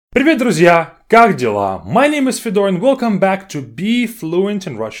Привет, друзья! Как дела? My name is Fedor and welcome back to Be Fluent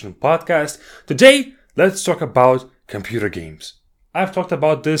in Russian podcast. Today, let's talk about computer games. I've talked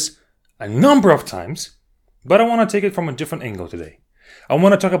about this a number of times, but I want to take it from a different angle today. I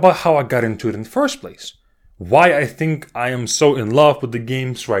want to talk about how I got into it in the first place. Why I think I am so in love with the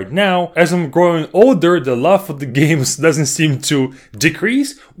games right now. As I'm growing older, the love for the games doesn't seem to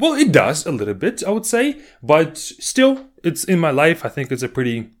decrease. Well, it does a little bit, I would say, but still, it's in my life. I think it's a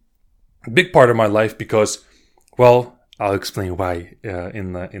pretty big part of my life because, well, I'll explain why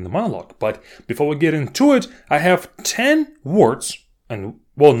in the monologue. But before we get into it, I have 10 words, and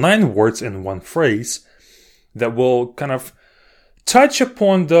 9 words in one phrase that will kind of touch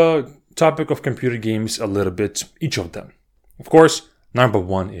upon the topic of computer games a little bit, each of them. Of course, number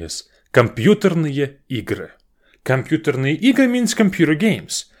 1 is компьютерные игры. Компьютерные игры means computer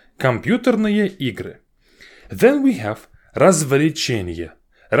games. Компьютерные игры. Then we have развлечения.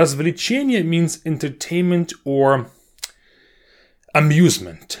 Развлечение means entertainment or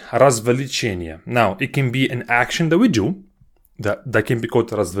amusement. Развлечение. Now, it can be an action that we do. That can be called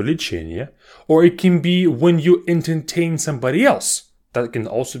развлечение. Or it can be when you entertain somebody else. That can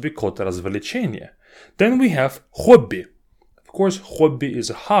also be called развлечение. Then we have hobby. Of course, hobby is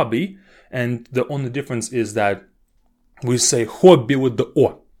a hobby. And the only difference is that we say hobby with the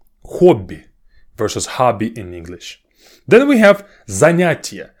O. Hobby versus hobby in English. Then we have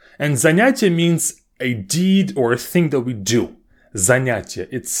занятие. And занятие means a deed or a thing that we do. Занятие.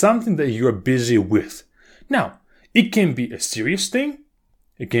 It's something that you're busy with. Now, it can be a serious thing.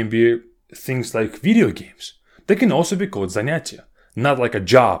 It can be things like video games. They can also be called занятие. Not like a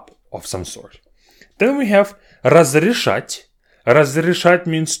job of some sort. Then we have разрешать. Разрешать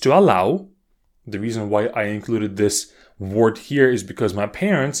means to allow. The reason why I included this word here is because my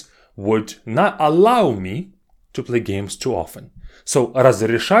parents would not allow me to play games too often. So,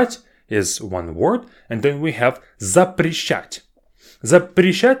 разрешать is one word, and then we have запрещать.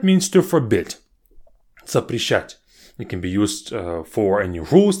 Запрещать means to forbid. Запрещать. It can be used for any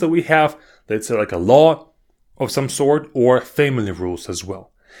rules that we have, let's say like a law of some sort, or family rules as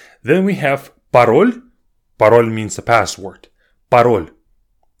well. Then we have пароль. Пароль means a password. Пароль.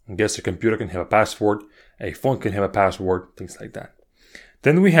 I guess a computer can have a password, a phone can have a password, things like that.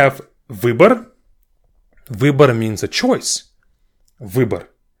 Then we have выбор. Выбор means a choice. Выбор.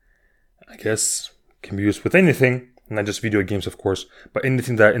 I guess can be used with anything, not just video games, of course, but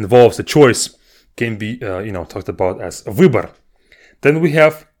anything that involves a choice can be, talked about as выбор. Then we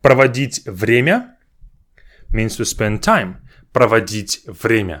have проводить время, means to spend time. Проводить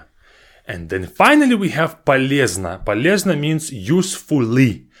время. And then finally we have полезно. Полезно means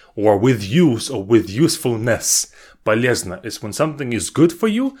usefully, or with use, or with usefulness. Полезно is when something is good for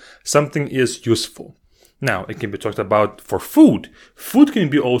you, something is useful. Now, it can be talked about for food. Food can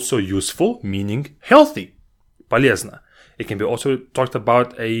be also useful, meaning healthy. Полезно. It can be also talked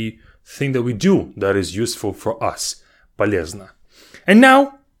about a thing that we do that is useful for us. Полезно. And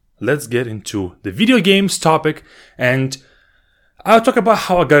now, let's get into the video games topic, and I'll talk about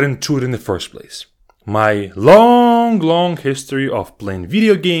how I got into it in the first place. My long history of playing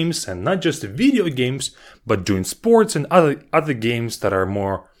video games, and not just video games, but doing sports and other games that are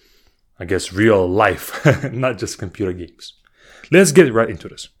more, I guess, real life, not just computer games. Let's get right into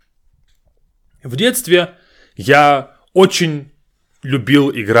this. В детстве я очень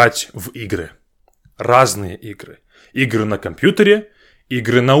любил играть в игры. Разные игры. Игры на компьютере,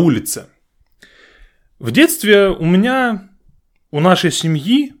 игры на улице. В детстве у нашей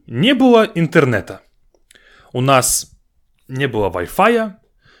семьи не было интернета. У нас не было Wi-Fi,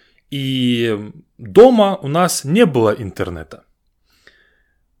 и дома у нас не было интернета.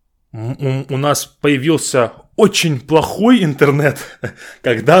 У нас появился очень плохой интернет,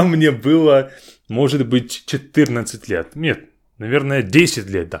 когда мне было, может быть, 14 лет. Нет, наверное, 10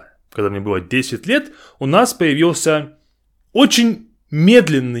 лет, да. Когда мне было 10 лет, у нас появился очень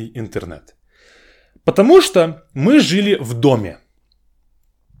медленный интернет. Потому что мы жили в доме.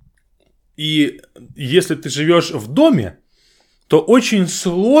 И если ты живешь в доме, то очень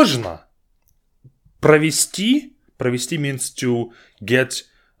сложно провести means to get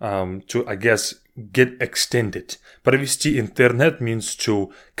extended. Провести интернет means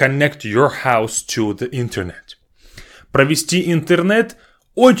to connect your house to the internet. Провести интернет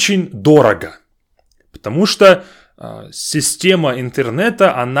очень дорого, потому что система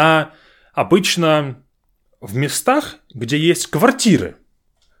интернета, она обычно в местах, где есть квартиры.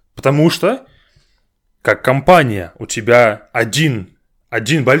 Потому что, как компания, у тебя один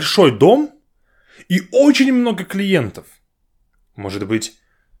большой дом и очень много клиентов. Может быть,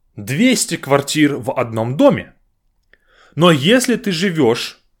 200 квартир в одном доме. Но если ты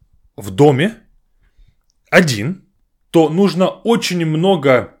живешь в доме один, то нужно очень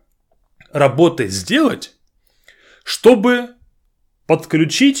много работы сделать, чтобы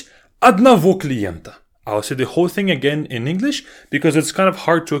подключить одного клиента. I'll say the whole thing again in English because it's kind of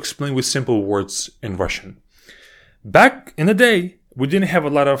hard to explain with simple words in Russian. Back in the day, we didn't have a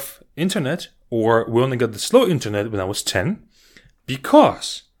lot of internet, or we only got the slow internet when I was 10,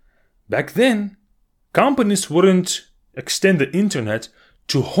 because back then, companies wouldn't extend the internet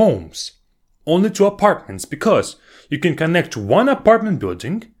to homes, only to apartments, because you can connect one apartment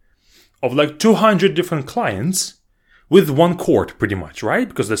building of like 200 different clients with one cord, pretty much, right?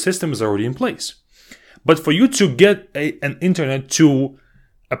 Because the system is already in place. But for you to get an internet to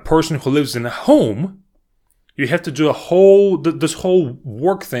a person who lives in a home, you have to do this whole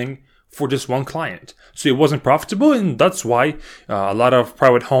work thing for just one client. So it wasn't profitable, and that's why a lot of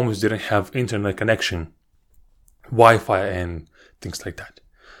private homes didn't have internet connection, Wi-Fi, and things like that.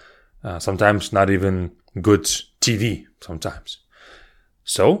 Sometimes not even good TV sometimes.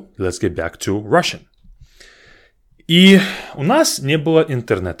 So, let's get back to Russian. И у нас не было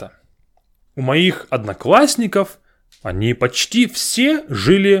интернета. У моих одноклассников, они почти все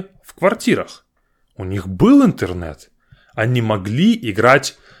жили в квартирах. У них был интернет. Они могли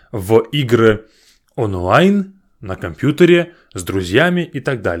играть в игры онлайн, на компьютере, с друзьями и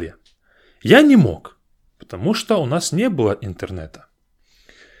так далее. Я не мог, потому что у нас не было интернета.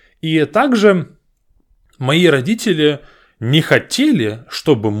 И также мои родители не хотели,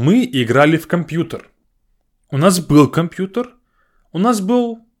 чтобы мы играли в компьютер. У нас был компьютер, у нас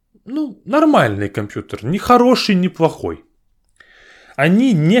был, нормальный компьютер, не хороший, не плохой.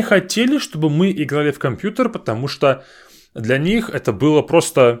 Они не хотели, чтобы мы играли в компьютер, потому что для них это было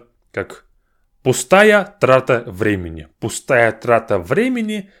просто как пустая трата времени. Пустая трата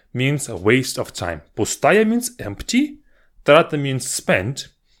времени means a waste of time. Пустая means empty, трата means spent,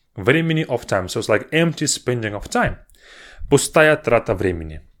 времени of time. So it's like empty spending of time. Пустая трата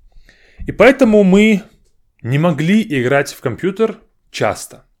времени. И поэтому мы не могли играть в компьютер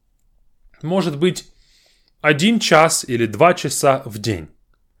часто. Может быть, 1 час или 2 часа в день.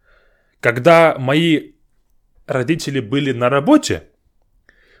 Когда мои родители были на работе,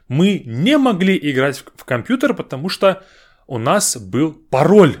 мы не могли играть в компьютер, потому что у нас был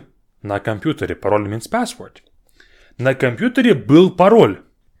пароль на компьютере. Пароль means password. На компьютере был пароль.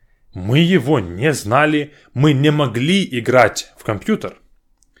 Мы его не знали, мы не могли играть в компьютер.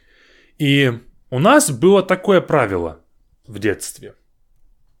 И у нас было такое правило в детстве.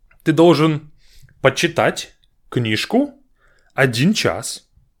 Ты должен почитать книжку 1 час.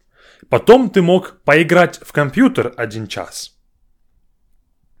 Потом ты мог поиграть в компьютер 1 час.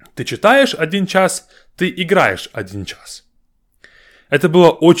 Ты читаешь 1 час, ты играешь 1 час. Это было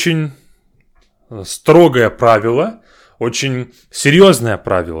очень строгое правило, очень серьезное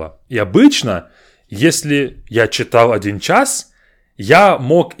правило. И обычно, если я читал 1 час, я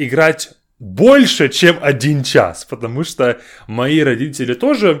мог играть больше, чем 1 час, потому что мои родители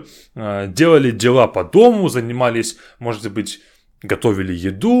тоже делали дела по дому, занимались, может быть, готовили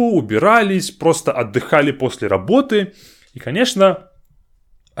еду, убирались, просто отдыхали после работы. И, конечно,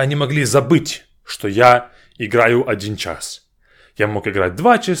 они могли забыть, что я играю 1 час. Я мог играть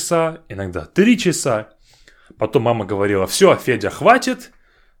 2 часа, иногда 3 часа. Потом мама говорила: все, Федя, хватит,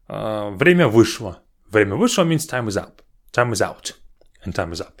 время вышло. Время вышло means time is up. Time is out. And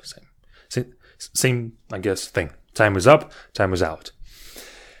time is up. Same, I guess, thing. Time is up, time is out.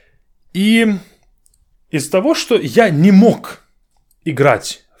 И из-за того, что я не мог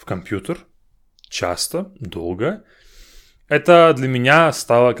играть в компьютер часто, долго, это для меня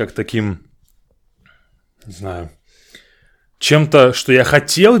стало как таким, не знаю, чем-то, что я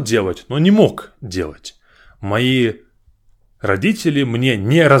хотел делать, но не мог делать. Мои родители мне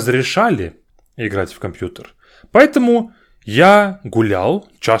не разрешали играть в компьютер. Поэтому я гулял,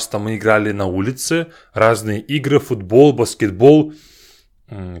 часто мы играли на улице, разные игры, футбол, баскетбол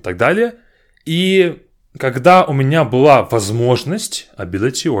и так далее. И когда у меня была возможность,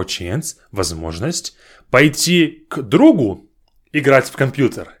 ability or chance, возможность пойти к другу играть в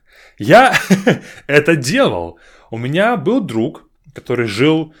компьютер, я это делал. У меня был друг, который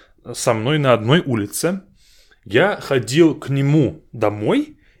жил со мной на одной улице. Я ходил к нему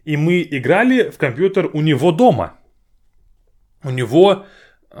домой, и мы играли в компьютер у него дома. У него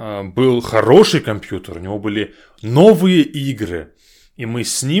был хороший компьютер, у него были новые игры, и мы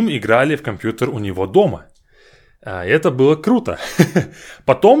с ним играли в компьютер у него дома. И это было круто.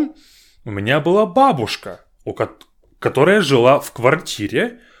 Потом у меня была бабушка, которая жила в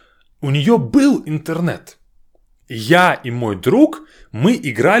квартире, у нее был интернет. Я и мой друг, мы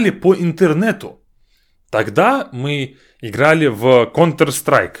играли по интернету. Тогда мы играли в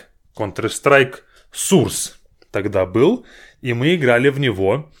Counter-Strike. Counter-Strike Source тогда был, и мы играли в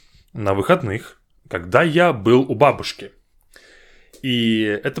него на выходных, когда я был у бабушки. И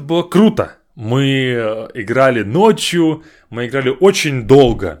это было круто. Мы играли ночью, мы играли очень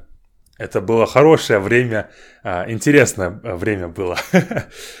долго. Это было хорошее время, интересное время было.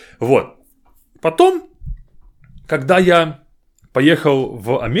 Вот. Потом, когда я поехал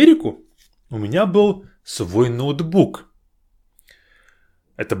в Америку, у меня был свой ноутбук.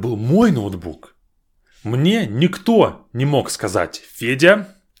 Это был мой ноутбук. Мне никто не мог сказать: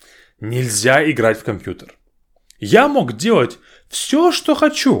 Федя, нельзя играть в компьютер. Я мог делать все, что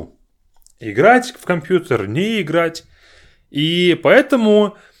хочу. Играть в компьютер, не играть. И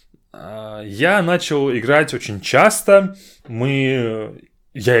поэтому я начал играть очень часто.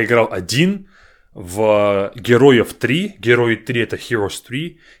 Я играл один в Героев 3. Герои 3 это Heroes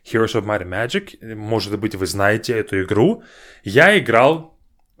 3. Heroes of Might and Magic. Может быть, вы знаете эту игру. Я играл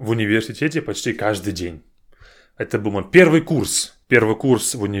в университете почти каждый день. Это был мой первый курс. Первый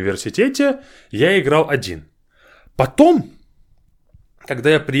курс в университете. Я играл один. Потом, когда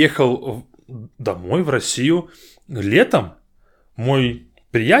я приехал домой в Россию летом, мой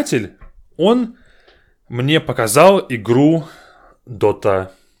приятель, он мне показал игру Dota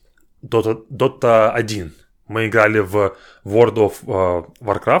 1. Мы играли в World of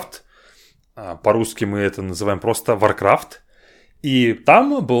Warcraft. По-русски мы это называем просто Warcraft. И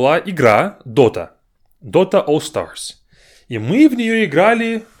там была игра Dota All Stars. И мы в нее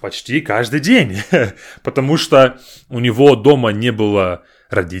играли почти каждый день. Потому что у него дома не было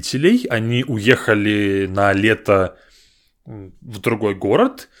родителей. Они уехали на лето в другой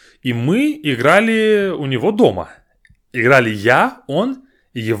город. И мы играли у него дома. Играли я, он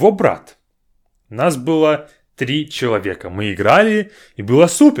и его брат. Нас было 3 человека. Мы играли, и было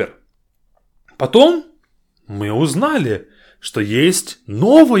супер. Потом мы узнали, что есть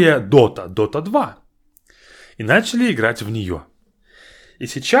новая Dota 2. И начали играть в нее. И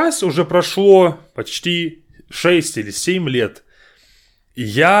сейчас уже прошло почти 6 или 7 лет. И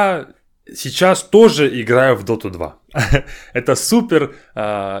я сейчас тоже играю в Dota 2. Это супер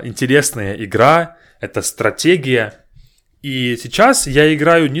интересная игра. Это стратегия. И сейчас я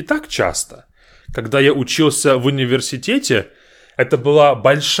играю не так часто. Когда я учился в университете, это была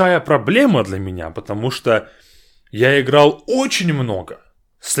большая проблема для меня, потому что я играл очень много.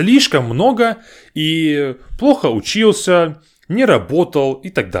 Слишком много, и плохо учился, не работал и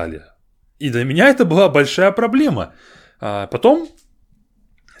так далее. И для меня это была большая проблема. Потом,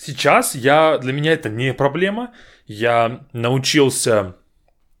 сейчас для меня это не проблема. Я научился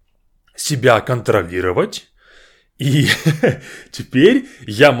себя контролировать. И теперь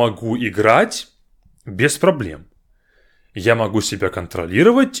я могу играть без проблем. Я могу себя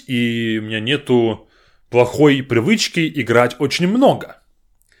контролировать, и у меня нету плохой привычки играть очень много.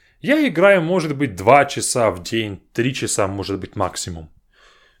 Я играю, может быть, 2 часа в день, 3 часа, может быть, максимум.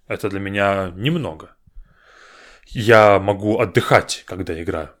 Это для меня немного. Я могу отдыхать, когда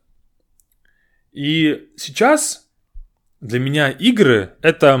играю. И сейчас для меня игры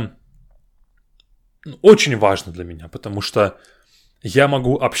это очень важно для меня, потому что я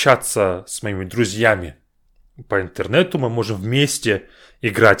могу общаться с моими друзьями по интернету, мы можем вместе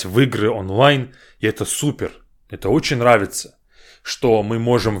играть в игры онлайн, и это супер. Это очень нравится, что мы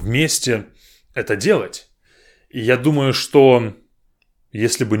можем вместе это делать. И я думаю, что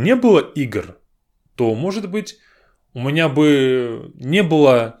если бы не было игр, то, может быть, у меня бы не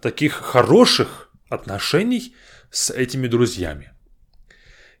было таких хороших отношений с этими друзьями.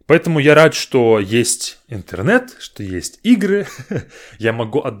 Поэтому я рад, что есть интернет, что есть игры. Я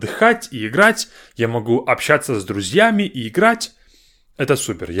могу отдыхать и играть. Я могу общаться с друзьями и играть. Это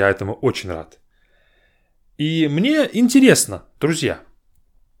супер, я этому очень рад. И мне интересно, друзья,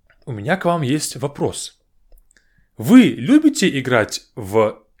 у меня к вам есть вопрос. Вы любите играть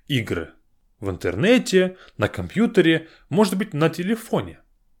в игры? В интернете, на компьютере, может быть, на телефоне?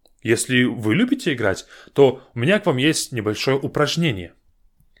 Если вы любите играть, то у меня к вам есть небольшое упражнение.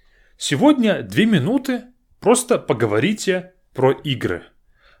 Сегодня 2 минуты просто поговорите про игры.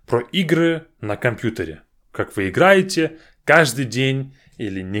 Про игры на компьютере. Как вы играете каждый день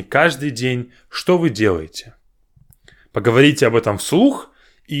или не каждый день, что вы делаете. Поговорите об этом вслух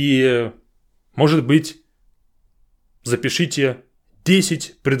и, может быть, запишите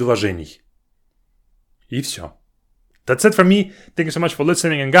 10 предложений. И все. That's it from me. Thank you so much for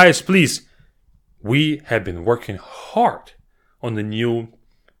listening. And guys, please, we have been working hard on the new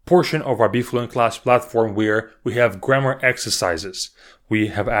portion of our Be Fluent class platform where we have grammar exercises. We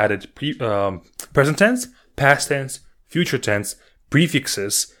have added present tense, past tense, future tense,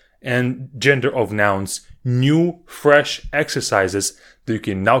 prefixes, and gender of nouns new, fresh exercises that you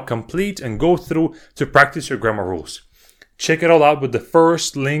can now complete and go through to practice your grammar rules. Check it all out with the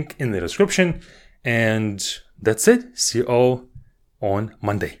first link in the description. And that's it. See you all on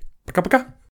Monday. Пока-пока.